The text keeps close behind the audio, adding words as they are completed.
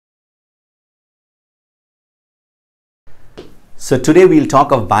So today we'll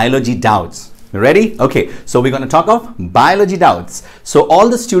talk of biology doubts. Ready? Okay, so we're going to talk of biology doubts. So all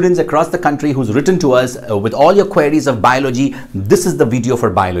the students across the country who's written to us with all your queries of biology, this is the video for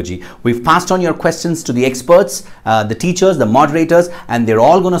biology. We've passed on your questions to the experts, the teachers, the moderators, and they're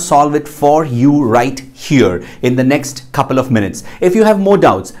all going to solve it for you right here in the next couple of minutes. If you have more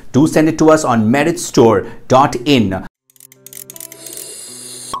doubts, do send it to us on meritstore.in.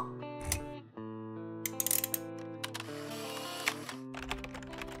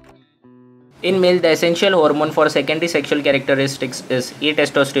 In male, the essential hormone for secondary sexual characteristics is A.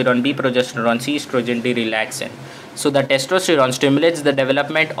 Testosterone, B. Progesterone, C. Estrogen, D. Relaxin. So the testosterone stimulates the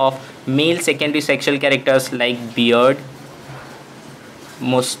development of male secondary sexual characters like beard,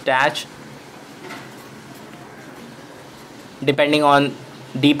 mustache, depending on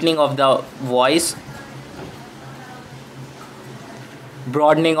deepening of the voice,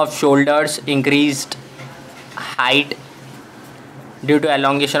 broadening of shoulders, increased height due to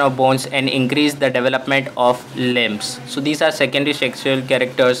elongation of bones, and increase the development of limbs. So these are secondary sexual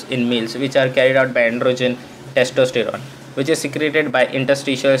characters in males which are carried out by androgen testosterone, which is secreted by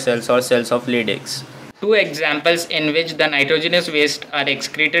interstitial cells or cells of Leydig. Two examples in which the nitrogenous waste are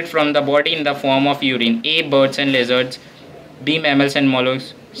excreted from the body in the form of urine: A. Birds and lizards, B. Mammals and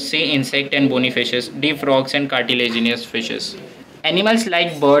mollusks, C. Insect and bony fishes, D. Frogs and cartilaginous fishes. Animals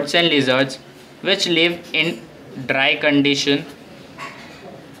like birds and lizards which live in dry condition,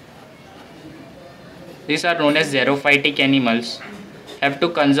 these are known as xerophytic animals, have to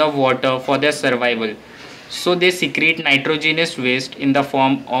conserve water for their survival. So they secrete nitrogenous waste in the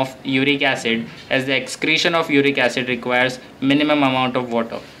form of uric acid, as the excretion of uric acid requires minimum amount of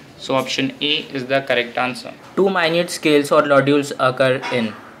water. So option A is the correct answer. Two minute scales or lodules occur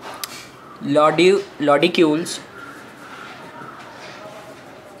in lodicules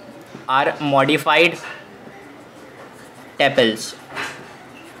are modified tepals,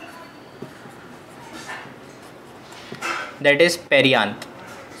 that is perianth.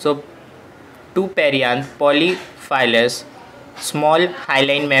 So two perianth polyphylous small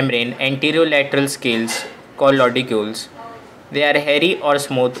hyaline membrane anterolateral scales called lodicules. They are hairy or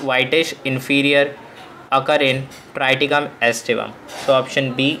smooth, whitish, inferior, occur in Triticum aestivum. So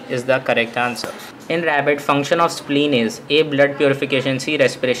option B is the correct answer. In rabbit, function of spleen is A. blood purification, C.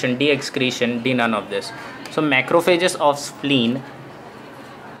 respiration, D. excretion, D. none of this. So macrophages of spleen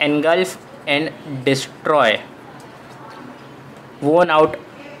engulf and destroy worn out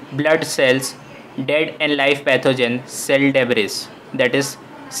blood cells, dead and live pathogen cell debris, that is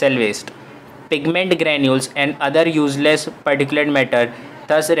cell waste, pigment granules and other useless particulate matter,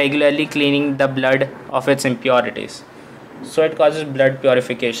 thus regularly cleaning the blood of its impurities. So it causes blood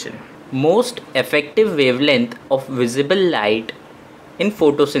purification. Most effective wavelength of visible light in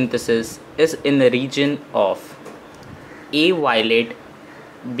photosynthesis is in the region of A. violet,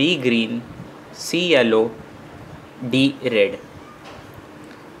 B. green, C. yellow, D. red.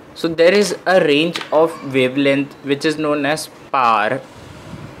 So there is a range of wavelength which is known as PAR.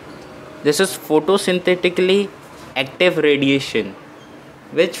 This is photosynthetically active radiation,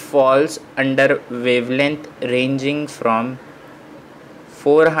 which falls under wavelength ranging from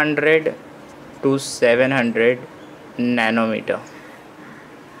 400 to 700 nanometer.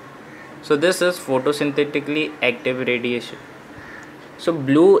 So this is photosynthetically active radiation. So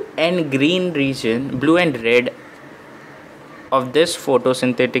blue and green region, blue and red of this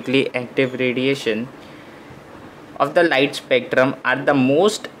photosynthetically active radiation of the light spectrum are the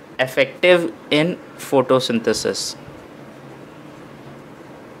most effective in photosynthesis.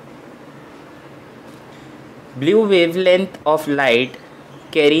 Blue wavelength of light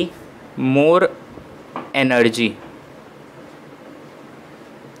carry more energy,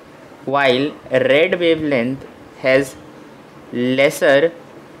 while red wavelength has lesser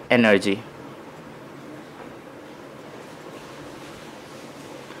energy.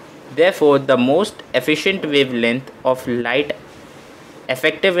 Therefore, the most efficient wavelength of light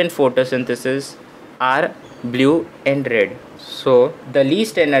effective in photosynthesis are blue and red. So, the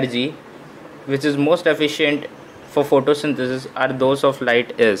least energy which is most efficient for photosynthesis are those of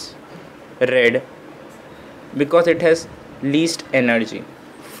light is red, because it has least energy.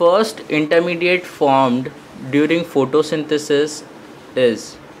 First intermediate formed during photosynthesis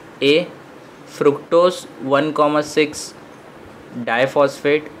is A. fructose 1,6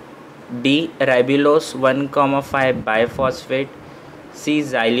 diphosphate, B. ribulose 1,5 biphosphate, C.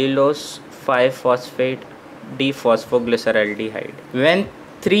 xylulose 5-phosphate, D. phosphoglyceraldehyde. When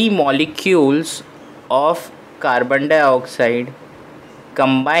three molecules of carbon dioxide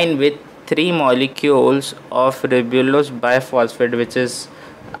combine with 3 molecules of ribulose biphosphate, which is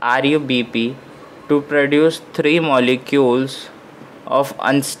RUBP, to produce 3 molecules of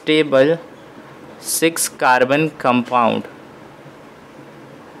unstable 6 carbon compound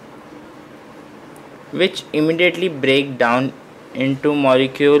which immediately break down into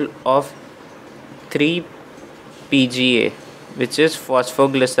molecule of 3 PGA, which is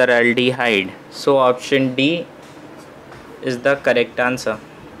phosphoglyceraldehyde. So option D is the correct answer.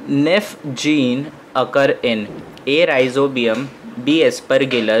 NEF gene occur in A. Rhizobium, B.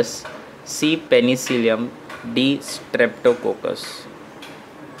 Aspergillus, C. Penicillium, D. Streptococcus.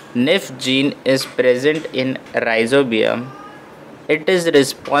 NEF gene is present in Rhizobium. It is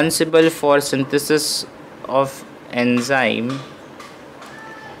responsible for synthesis of enzyme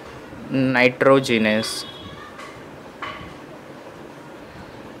nitrogenase.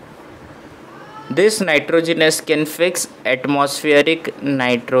 This nitrogenase can fix atmospheric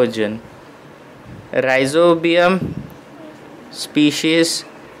nitrogen. Rhizobium species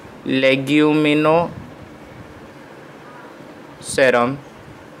Leguminosarum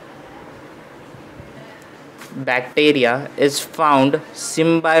bacteria is found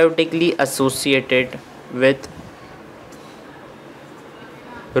symbiotically associated with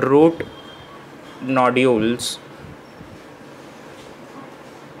root nodules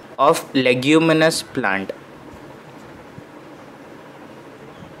of leguminous plant.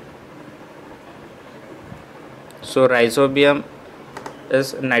 So rhizobium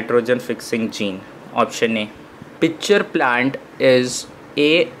is nitrogen fixing gene. Option A. Pitcher plant is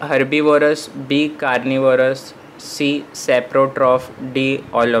A. herbivorous, B. carnivorous, C. saprotroph, D.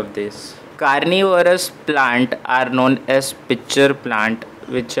 all of this. Carnivorous plant are known as pitcher plant,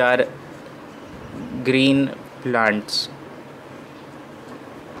 which are green plants.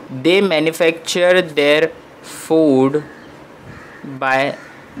 They manufacture their food by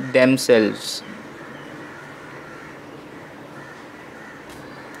themselves.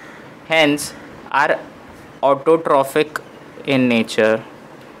 Hence are autotrophic in nature.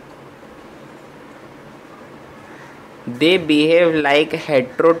 They behave like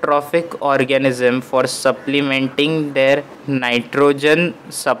heterotrophic organism for supplementing their nitrogen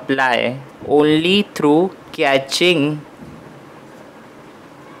supply only through catching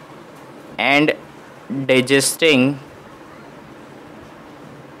and digesting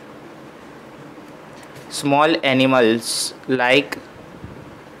small animals like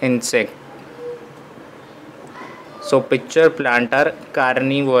insect. So pitcher plant are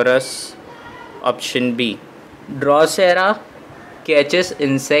carnivorous. Option B. Drosera catches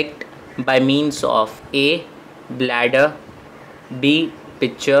insect by means of A. bladder, B.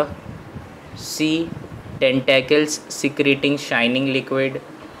 pitcher, C. tentacles secreting shining liquid,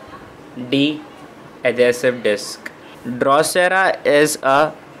 D. adhesive disc. Drosera is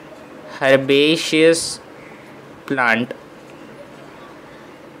a herbaceous plant.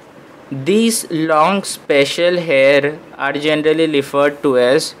 These long special hair are generally referred to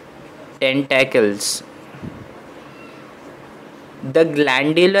as tentacles. The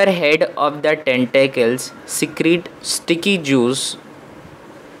glandular head of the tentacles secrete sticky juice.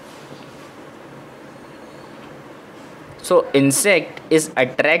 So insect is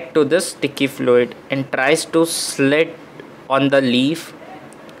attracted to the sticky fluid and tries to slit on the leaf.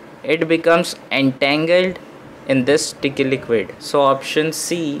 It becomes entangled in this sticky liquid. So option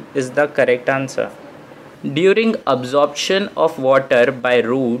C is the correct answer. During absorption of water by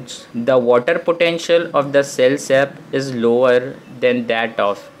roots, the water potential of the cell sap is lower than that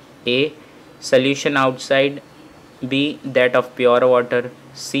of A. solution outside, B. that of pure water,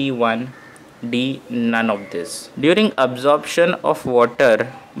 C. 1, D. none of this. During absorption of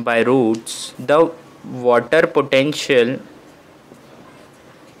water by roots, the water potential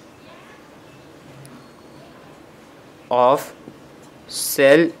of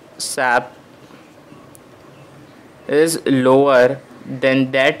cell sap is lower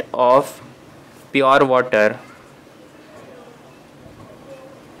than that of pure water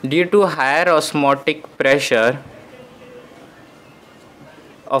due to higher osmotic pressure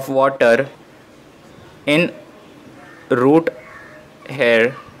of water in root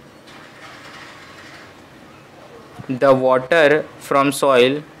hair. The water from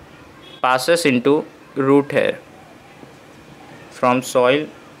soil passes into root hair. From soil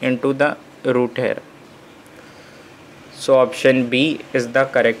into the root hair. So option B is the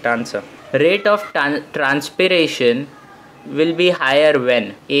correct answer. Rate of transpiration will be higher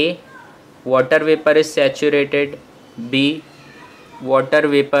when A. water vapor is saturated, B. water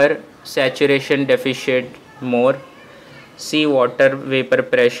vapor saturation deficient more, C. water vapor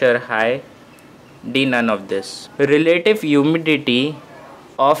pressure high, D. none of this. Relative humidity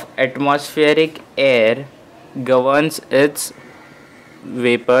of atmospheric air governs its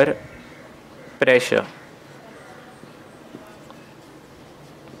vapor pressure.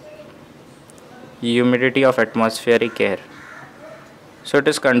 humidity of atmospheric air. So it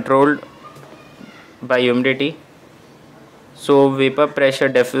is controlled by humidity. So vapor pressure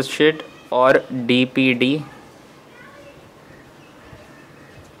deficit or DPD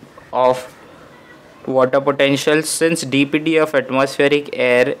of water potential, since DPD of atmospheric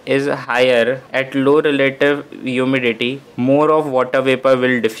air is higher at low relative humidity, more of water vapor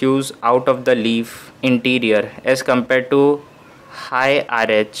will diffuse out of the leaf interior as compared to high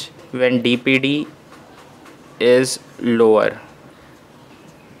RH when DPD is lower.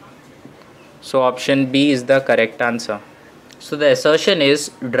 So option B is the correct answer. So the assertion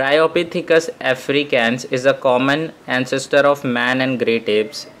is Dryopithecus africans is a common ancestor of man and great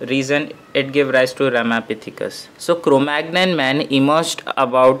apes. Reason, it gave rise to Ramapithecus. So Cro-Magnon man emerged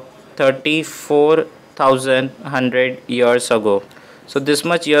about 34,100 years ago. So this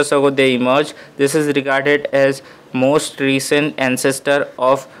much years ago they emerged. This is regarded as most recent ancestor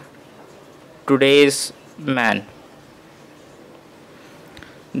of today's man.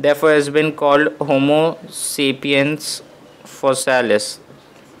 Therefore has been called Homo sapiens fossilis.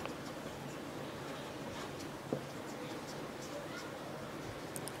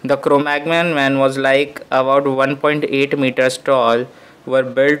 The Cro-Magnon man was like about 1.8 meters tall, were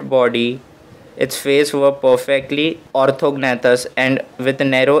built body, its face were perfectly orthognathous and with a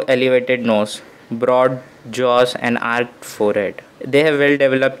narrow elevated nose, broad jaws and arched forehead. They have well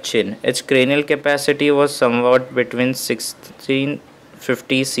developed chin. Its cranial capacity was somewhat between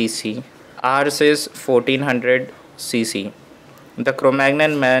 1650 cc. Ours is 1400 cc. The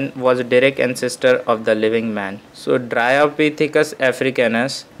Cro-Magnon man was a direct ancestor of the living man. So Dryopithecus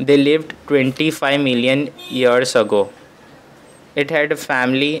africanus, they lived 25 million years ago. It had a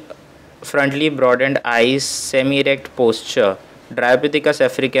family, frontally broadened eyes, semi-erect posture. Dryopithecus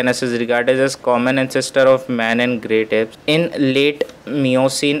africanus is regarded as common ancestor of man and great apes. In late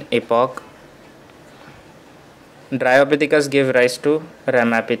Miocene epoch, Dryopithecus gave rise to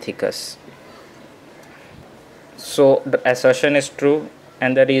Ramapithecus. So the assertion is true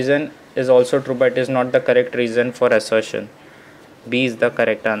and the reason is also true, but it is not the correct reason for assertion. B is the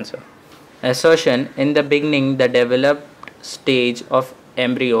correct answer. Assertion, in the beginning the developed stage of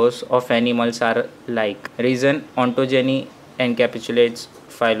embryos of animals are like. Reason, ontogeny encapsulates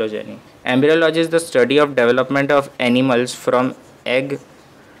phylogeny. Embryology is the study of development of animals from egg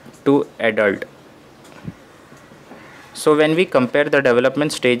to adult. So when we compare the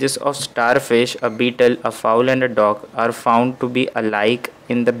development stages of starfish, a beetle, a fowl and a dog are found to be alike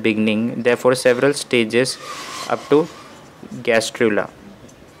in the beginning, therefore several stages up to gastrula.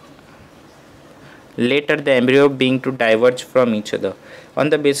 Later the embryo being to diverge from each other. On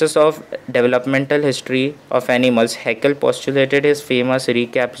the basis of developmental history of animals, Haeckel postulated his famous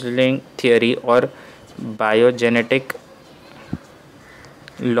recapitulating theory or biogenetic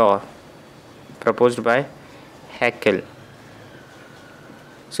law proposed by Haeckel.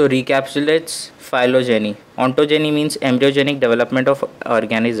 So recapitulates phylogeny. Ontogeny means embryogenic development of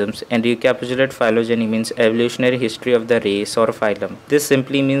organisms and recapitulate phylogeny means evolutionary history of the race or phylum. This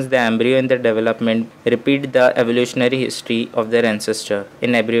simply means the embryo in the development repeat the evolutionary history of their ancestor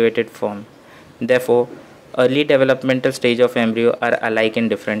in abbreviated form. Therefore, early developmental stage of embryo are alike in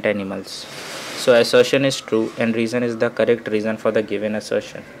different animals. So assertion is true and reason is the correct reason for the given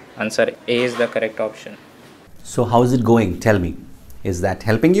assertion. Answer A is the correct option. So how is it going? Tell me. Is that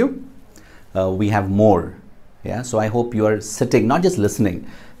helping you? We have more. Yeah. So I hope you are sitting, not just listening,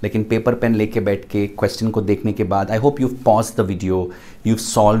 लेकिन paper pen लेके बैठ के question को देखने के बाद I hope you've paused the video, you've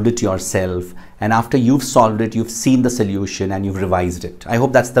solved it yourself, and after you've solved it, you've seen the solution and you've revised it. I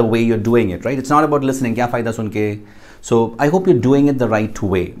hope that's the way you're doing it, right? It's not about listening. क्या फायदा सुन के? So I hope you're doing it the right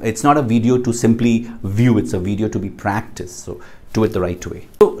way. It's not a video to simply view, it's a video to be practiced. So do it the right way.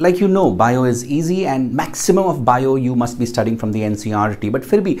 So like you know, bio is easy and maximum of bio you must be studying from the NCERT. But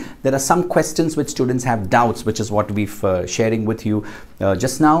फिर भी there are some questions which students have doubts, which is what we've sharing with you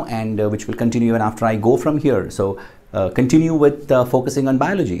just now, and which will continue even after I go from here. So continue with focusing on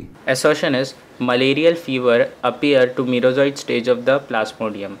biology. Assertion is malarial fever appear to merozoite stage of the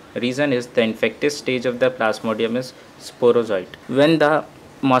plasmodium. Reason is the infectious stage of the plasmodium is sporozoite. When the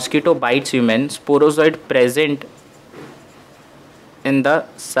mosquito bites human, sporozoite present in the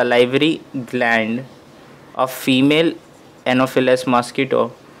salivary gland of female Anopheles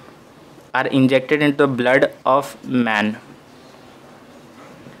mosquito are injected into the blood of man.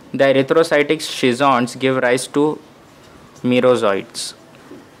 The erythrocytic schizons give rise to merozoites.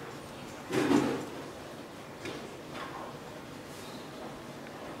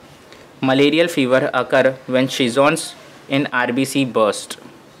 Malarial fever occur when schizons in RBC burst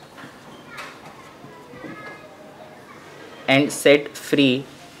and set free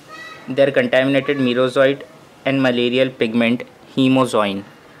Their contaminated merozoite and malarial pigment hemozoin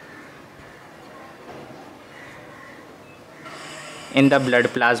in the blood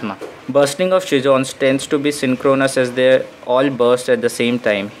plasma. Bursting of schizones tends to be synchronous as they all burst at the same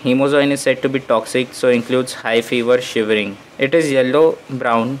time. Hemozoin is said to be toxic, so includes high fever, shivering. It is yellow,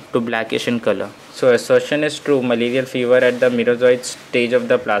 brown to blackish in color. So assertion is true, malarial fever at the merozoite stage of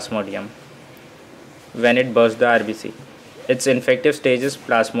the plasmodium when it bursts the RBC. Its infective stage is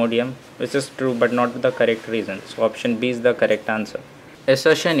plasmodium, which is true but not the correct reason. So option B is the correct answer.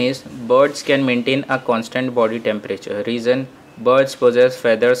 Assertion is birds can maintain a constant body temperature. Reason, birds possess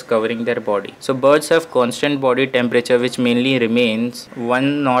feathers covering their body. So birds have constant body temperature which mainly remains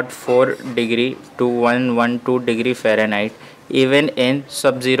 104 degree to 112 degree Fahrenheit even in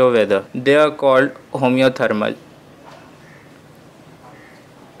sub-zero weather. They are called homeothermal.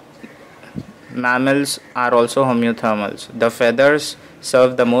 Mammals are also homeothermals. The feathers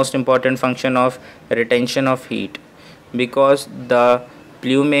serve the most important function of retention of heat because the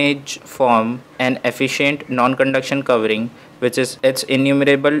plumage form an efficient non-conduction covering which is its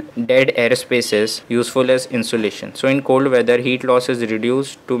innumerable dead air spaces useful as insulation. So in cold weather heat loss is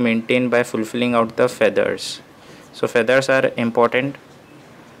reduced to maintain by fulfilling out the feathers. So feathers are important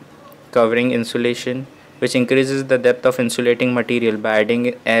covering insulation which increases the depth of insulating material by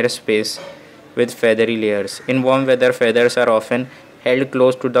adding air space with feathery layers. In warm weather feathers are often held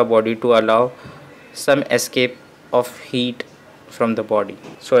close to the body to allow some escape of heat from the body.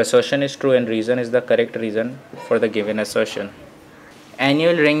 So assertion is true and reason is the correct reason for the given assertion.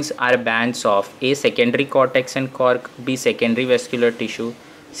 Annual rings are bands of A. secondary cortex and cork, B. secondary vascular tissue,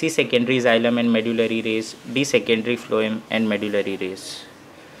 C. secondary xylem and medullary rays, D. secondary phloem and medullary rays.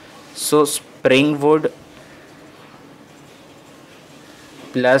 So springwood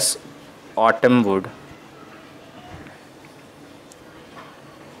plus autumn wood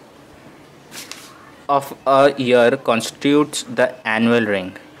of a year constitutes the annual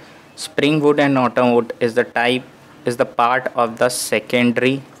ring. Spring wood and autumn wood is the part of the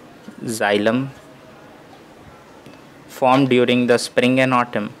secondary xylem formed during the spring and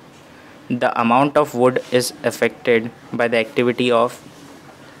autumn. The amount of wood is affected by the activity of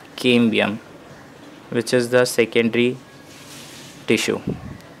cambium, which is the secondary tissue.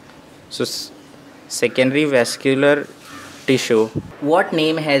 So secondary vascular tissue. What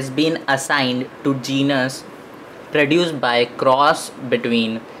name has been assigned to genus produced by cross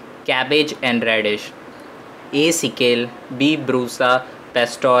between cabbage and radish? A. Sickle, B. Brusa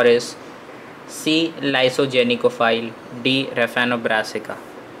pastoris, C. Lysogenicophile, D. Raphanobrassica.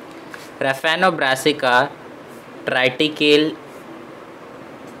 Raphanobrassica, triticale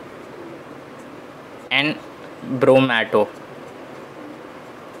and bromato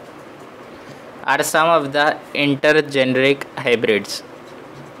are some of the intergeneric hybrids.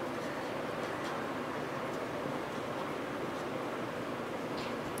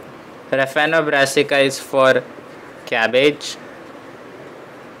 Raphanobrassica is for cabbage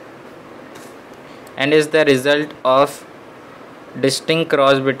and is the result of distinct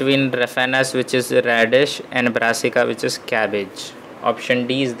cross between Raphanus, which is radish, and Brassica, which is cabbage. Option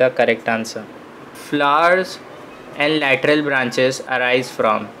D is the correct answer. Flowers and lateral branches arise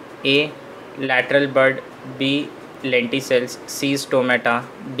from A. lateral bud, B. lenticels, C. stomata,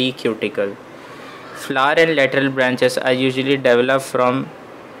 D. cuticle. Flower and lateral branches are usually developed from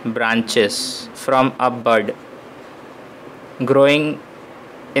branches from a bud growing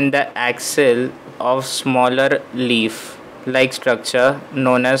in the axil of smaller leaf like structure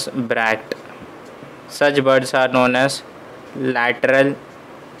known as bract. Such buds are known as lateral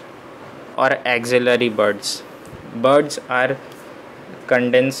or axillary buds. Buds are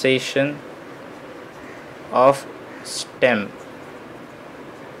condensation of stem.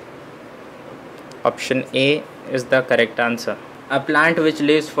 Option A is the correct answer. A plant which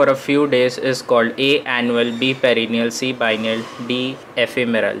lives for a few days is called A. annual, B. perennial, C. biennial, D.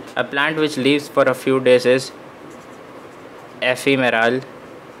 ephemeral. A plant which lives for a few days is ephemeral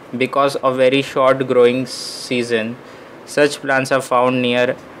because of very short growing season. Such plants are found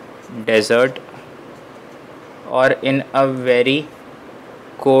near desert or in a very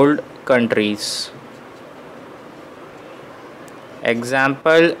cold countries.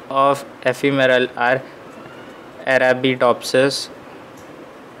 Example of ephemeral are Arabidopsis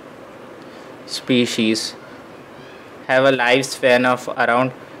species have a lifespan of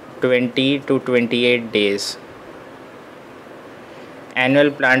around 20 to 28 days. Annual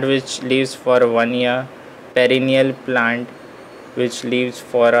plant which lives for 1 year, perennial plant which lives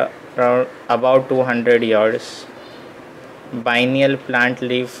for around about 200 years, biennial plant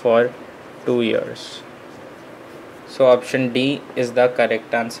live for 2 years. So option D is the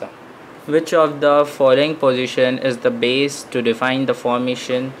correct answer. Which of the following position is the base to define the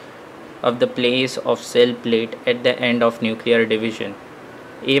formation of the place of cell plate at the end of nuclear division?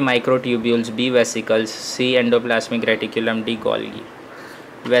 A. Microtubules, B. Vesicles, C. Endoplasmic reticulum, D. Golgi.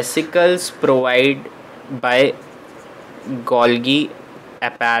 Vesicles provide by Golgi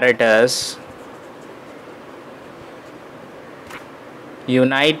apparatus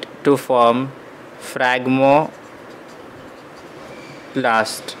unite to form phragmoplast,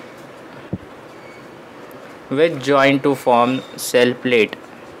 which join to form cell plate.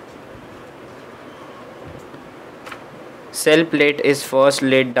 Cell plate is first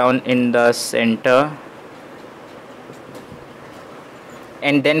laid down in the center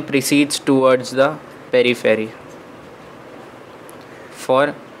and then proceeds towards the periphery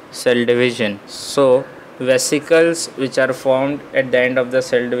for cell division. So vesicles which are formed at the end of the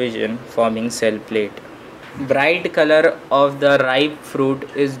cell division forming cell plate. Bright color of the ripe fruit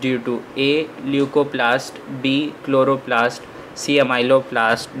is due to A. leucoplast, B. chloroplast, C.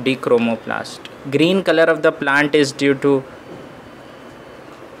 amyloplast, D. chromoplast. Green color of the plant is due to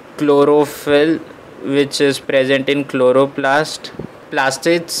chlorophyll which is present in chloroplast.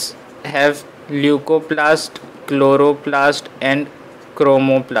 Plastids have leucoplast, chloroplast and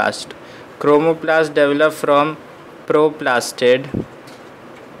chromoplast. Chromoplast develop from proplastid,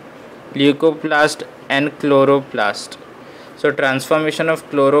 leucoplast and chloroplast. So transformation of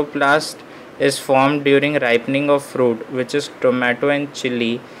chloroplast is formed during ripening of fruit, which is tomato and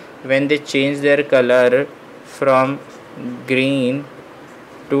chili, when they change their color from green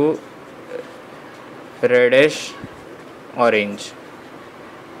to reddish orange.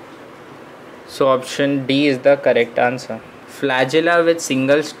 So option D is the correct answer. Flagella with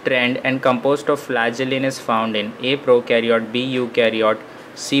single strand and composed of flagellin is found in A. prokaryote, B. eukaryote,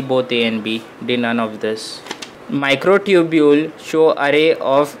 C. both A and B, D. none of this. Microtubule show array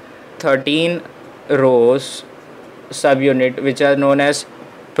of 13 rows subunit which are known as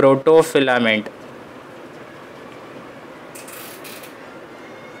protofilament.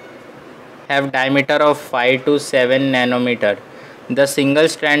 Have diameter of 5 to 7 nanometer. The single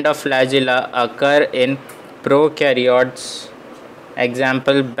strand of flagella occur in prokaryotes,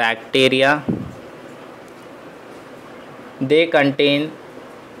 example bacteria. They contain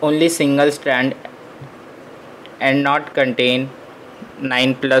only single strand and not contain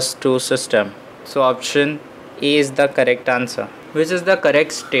 9+2 system. So option A is the correct answer. Which is the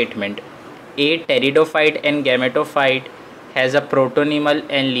correct statement? A. Pteridophyte and gametophyte has a protonymal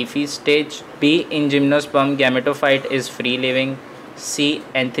and leafy stage. B. In gymnosperm, gametophyte is free living. C.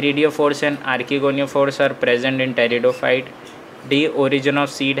 Anthridiophores and archegoniophores are present in pteridophyte. D. Origin of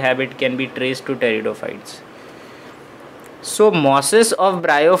seed habit can be traced to pteridophytes. So mosses of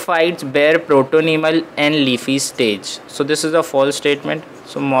bryophytes bear protonymal and leafy stage. So this is a false statement.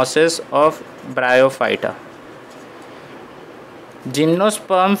 So mosses of bryophyta.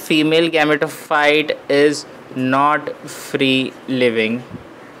 Gymnosperm female gametophyte is not free living.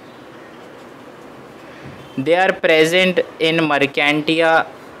 They are present in mercantia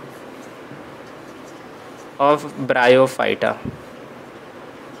of bryophyta.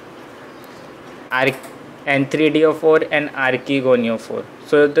 Anthridiophore and archegoniophore.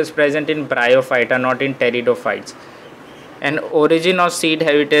 So it is present in bryophyta, not in pteridophytes. And origin of seed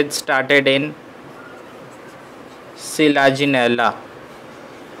habitat started in Selaginella,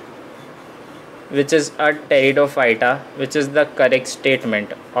 which is a pteridophyta, which is the correct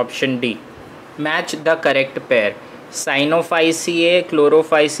statement. Option D. Match the correct pair. Cyanophyceae,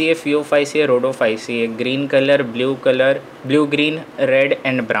 Chlorophyceae, Phaeophyceae, Rhodophyceae. Green color, blue green, red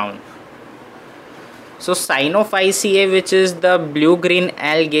and brown. So Cyanophyceae, which is the blue green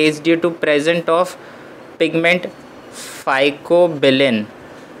algae, is due to presence of pigment phycobilin.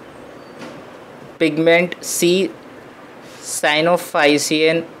 Pigment C.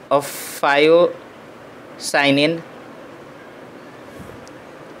 Cyanophycean of phyocyanin.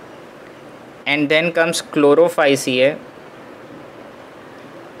 And then comes Chlorophyceae,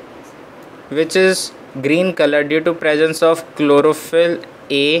 which is green color due to presence of chlorophyll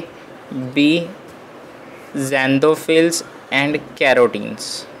A, B, xanthophylls and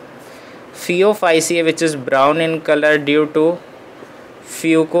carotenes. Phaeophyceae, which is brown in color due to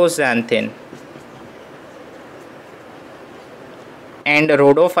fucoxanthin. And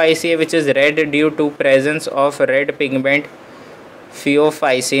Rhodophyceae, which is red due to presence of red pigment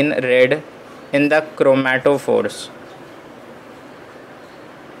phaeophycin red in the chromatophores.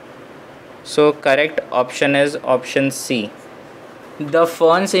 So correct option is option C. The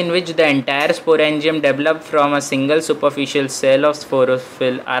ferns in which the entire sporangium developed from a single superficial cell of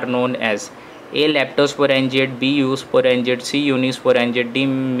sporophyll are known as A. Leptosporangiate, B. Eusporangiate, C. Unisporangiate, D.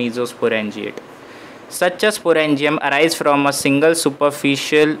 Mesosporangiate. Such a sporangium arises from a single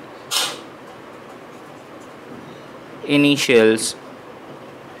superficial initials.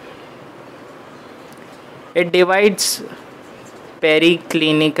 It divides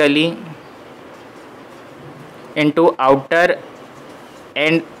periclinically into outer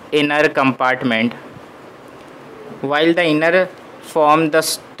and inner compartment, while the inner form the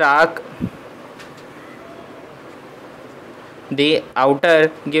stalk. The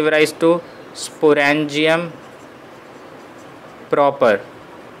outer give rise to sporangium proper.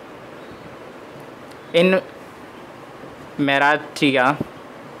 In Merathia,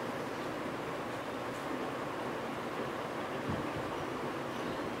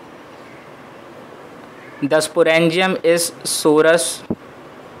 the sporangium is sorus,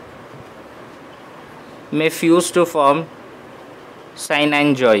 may fuse to form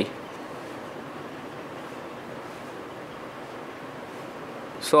synangioid.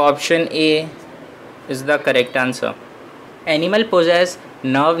 So option A is the correct answer. Animal possess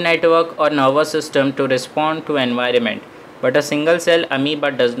nerve network or nervous system to respond to environment, but a single cell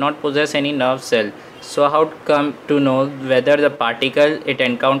amoeba does not possess any nerve cell. So how to come to know whether the particle it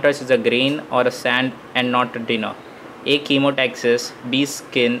encounters is a grain or a sand and not a dinner? A. Chemotaxis, B.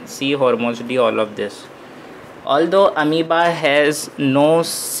 Skin, C. Hormones, D. All of this. Although amoeba has no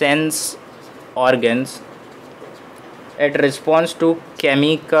sense organs, it responds to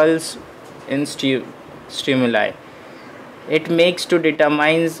chemicals in stimuli. It makes to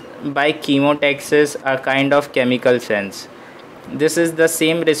determines by chemotaxis a kind of chemical sense. This is the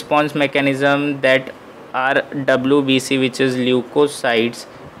same response mechanism that RWBC, which is leukocytes,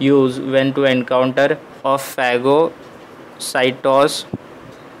 use when to encounter of phagocytose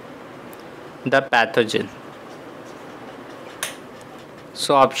the pathogen.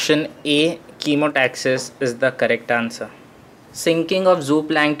 So option A, chemotaxis, is the correct answer. Sinking of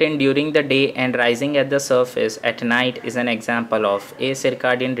zooplankton during the day and rising at the surface at night is an example of A.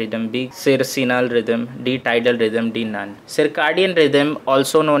 Circadian rhythm, B. circinal rhythm, D. tidal rhythm, D. none. Circadian rhythm,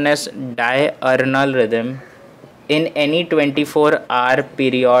 also known as diurnal rhythm, in any 24-hour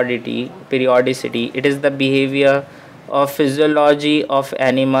periodicity, it is the behavior or physiology of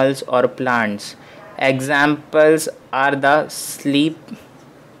animals or plants. Examples are the sleep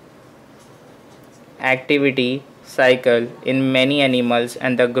activity cycle in many animals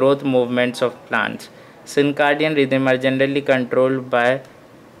and the growth movements of plants. Circadian rhythm are generally controlled by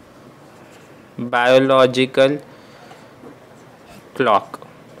biological clock.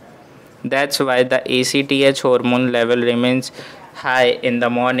 That's why the ACTH hormone level remains high in the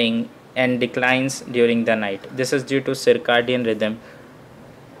morning and declines during the night. This is due to circadian rhythm.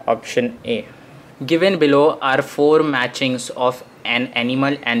 Option A. Given below are 4 matchings of an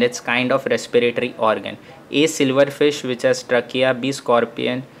animal and its kind of respiratory organ. A. Silverfish, which has trachea. B.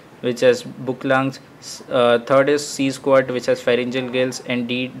 Scorpion, which has book lungs. Third is sea squirt, which has pharyngeal gills. And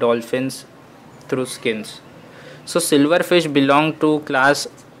D. Dolphins through skins. So silverfish belong to class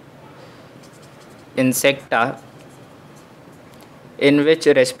Insecta, in which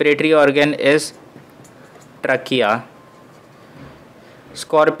respiratory organ is trachea.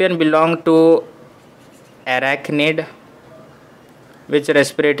 Scorpion belong to arachnid, which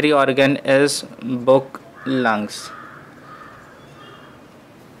respiratory organ is book lungs.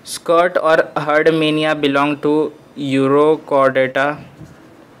 Skirt or herdmania belong to Urochordata,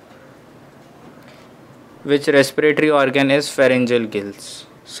 which respiratory organ is pharyngeal gills.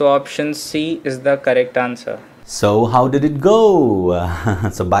 So option C is the correct answer. So how did it go?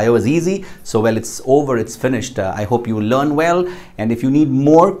 So bio is easy. So well, it's over, it's finished. I hope you learn well. And if you need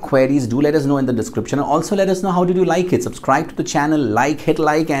more queries, do let us know in the description. Also let us know how did you like it. Subscribe to the channel, hit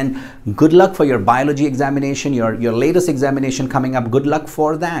like, and good luck for your biology examination, your latest examination coming up. Good luck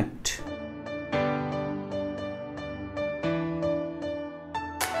for that.